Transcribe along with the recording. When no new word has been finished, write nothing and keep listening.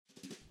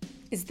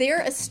Is there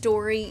a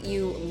story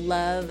you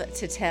love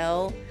to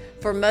tell?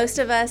 For most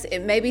of us, it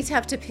may be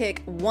tough to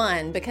pick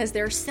one because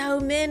there are so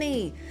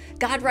many.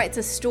 God writes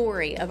a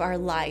story of our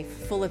life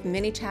full of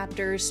many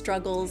chapters,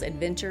 struggles,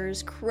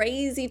 adventures,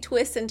 crazy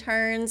twists and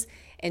turns,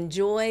 and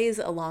joys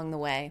along the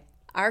way.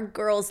 Our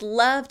girls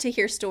love to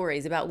hear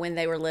stories about when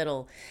they were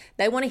little.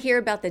 They want to hear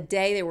about the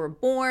day they were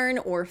born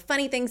or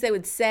funny things they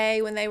would say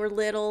when they were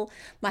little.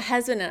 My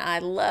husband and I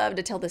love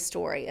to tell the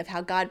story of how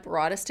God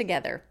brought us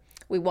together.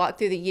 We walked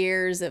through the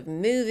years of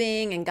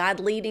moving and God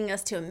leading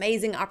us to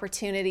amazing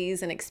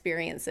opportunities and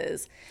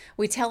experiences.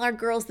 We tell our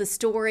girls the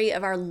story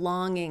of our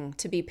longing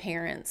to be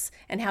parents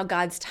and how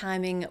God's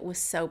timing was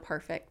so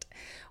perfect.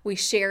 We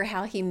share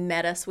how He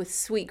met us with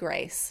sweet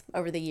grace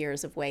over the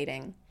years of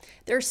waiting.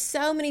 There are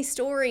so many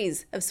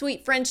stories of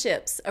sweet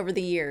friendships over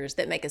the years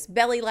that make us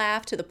belly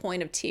laugh to the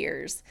point of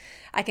tears.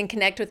 I can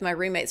connect with my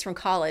roommates from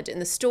college,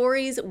 and the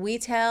stories we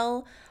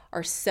tell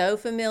are so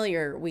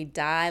familiar we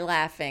die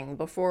laughing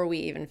before we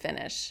even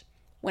finish.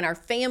 When our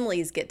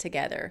families get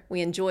together, we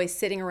enjoy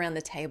sitting around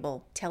the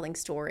table telling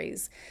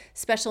stories.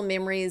 Special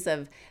memories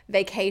of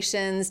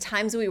vacations,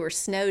 times we were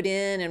snowed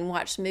in and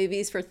watched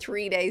movies for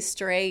 3 days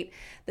straight,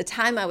 the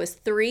time I was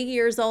 3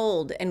 years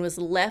old and was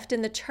left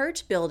in the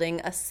church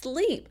building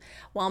asleep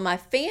while my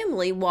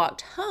family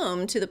walked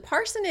home to the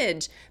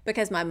parsonage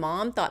because my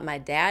mom thought my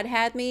dad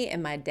had me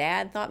and my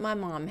dad thought my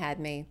mom had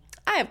me.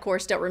 I, of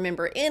course, don't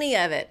remember any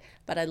of it,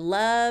 but I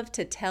love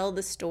to tell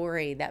the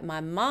story that my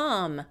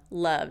mom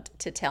loved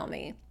to tell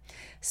me.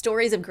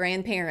 Stories of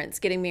grandparents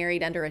getting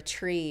married under a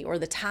tree, or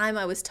the time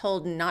I was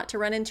told not to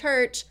run in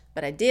church,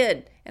 but I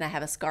did, and I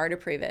have a scar to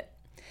prove it.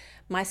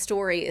 My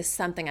story is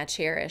something I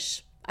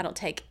cherish. I don't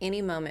take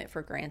any moment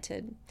for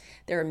granted.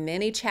 There are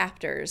many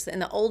chapters, and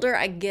the older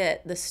I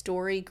get, the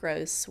story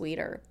grows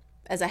sweeter.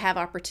 As I have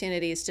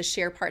opportunities to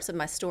share parts of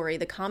my story,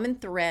 the common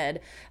thread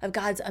of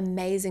God's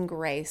amazing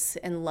grace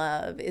and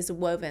love is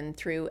woven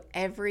through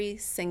every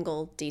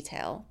single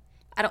detail.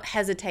 I don't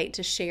hesitate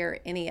to share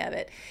any of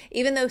it,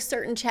 even though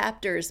certain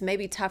chapters may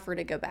be tougher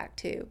to go back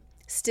to.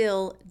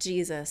 Still,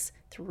 Jesus,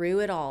 through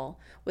it all,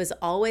 was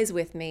always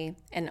with me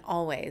and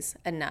always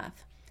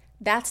enough.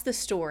 That's the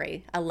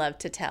story I love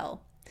to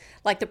tell.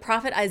 Like the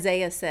prophet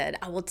Isaiah said,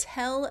 I will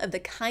tell of the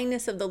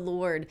kindness of the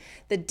Lord,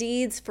 the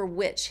deeds for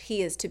which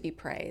He is to be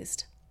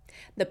praised.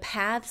 The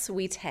paths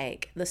we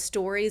take, the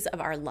stories of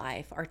our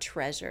life are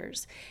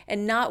treasures,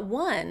 and not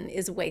one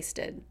is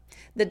wasted.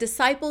 The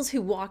disciples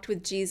who walked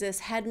with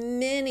Jesus had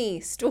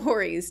many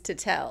stories to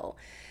tell.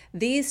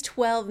 These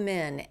 12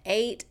 men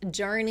ate,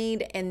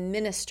 journeyed, and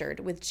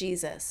ministered with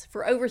Jesus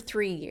for over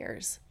 3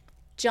 years.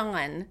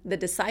 John, the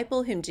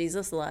disciple whom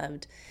Jesus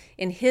loved,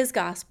 in his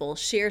gospel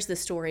shares the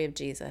story of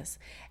Jesus.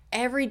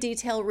 Every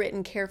detail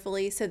written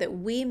carefully so that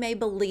we may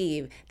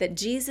believe that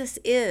Jesus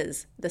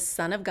is the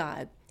Son of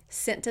God,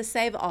 sent to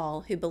save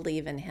all who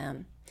believe in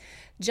Him.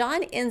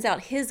 John ends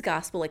out his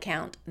gospel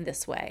account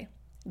this way,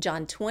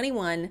 John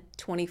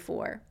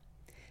 21:24.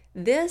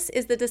 This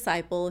is the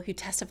disciple who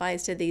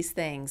testifies to these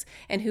things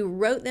and who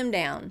wrote them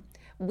down.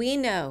 We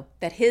know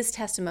that his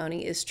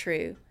testimony is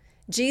true.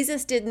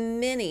 Jesus did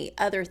many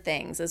other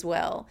things as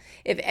well.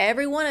 If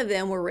every one of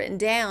them were written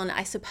down,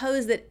 I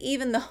suppose that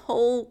even the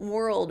whole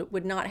world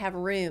would not have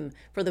room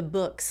for the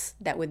books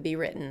that would be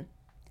written.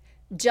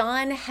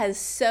 John has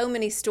so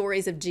many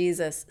stories of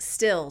Jesus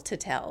still to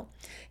tell.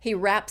 He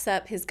wraps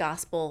up his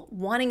gospel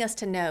wanting us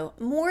to know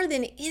more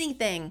than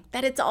anything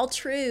that it's all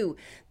true,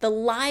 the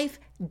life,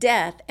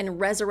 death, and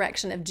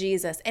resurrection of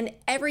Jesus and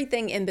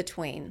everything in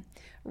between.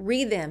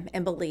 Read them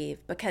and believe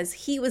because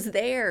He was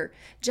there.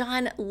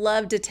 John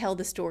loved to tell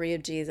the story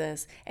of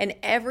Jesus, and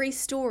every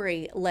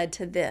story led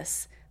to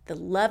this. The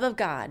love of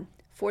God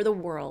for the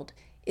world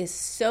is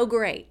so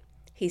great,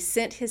 He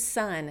sent His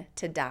Son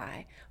to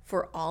die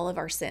for all of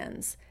our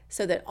sins,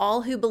 so that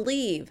all who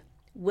believe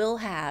will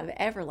have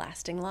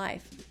everlasting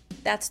life.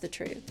 That's the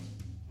truth.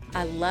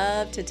 I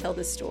love to tell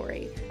the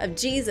story of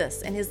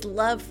Jesus and His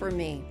love for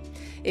me.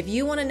 If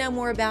you want to know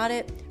more about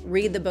it,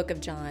 read the book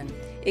of John.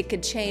 It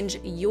could change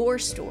your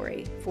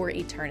story for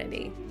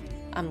eternity.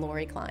 I'm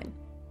Lori Klein.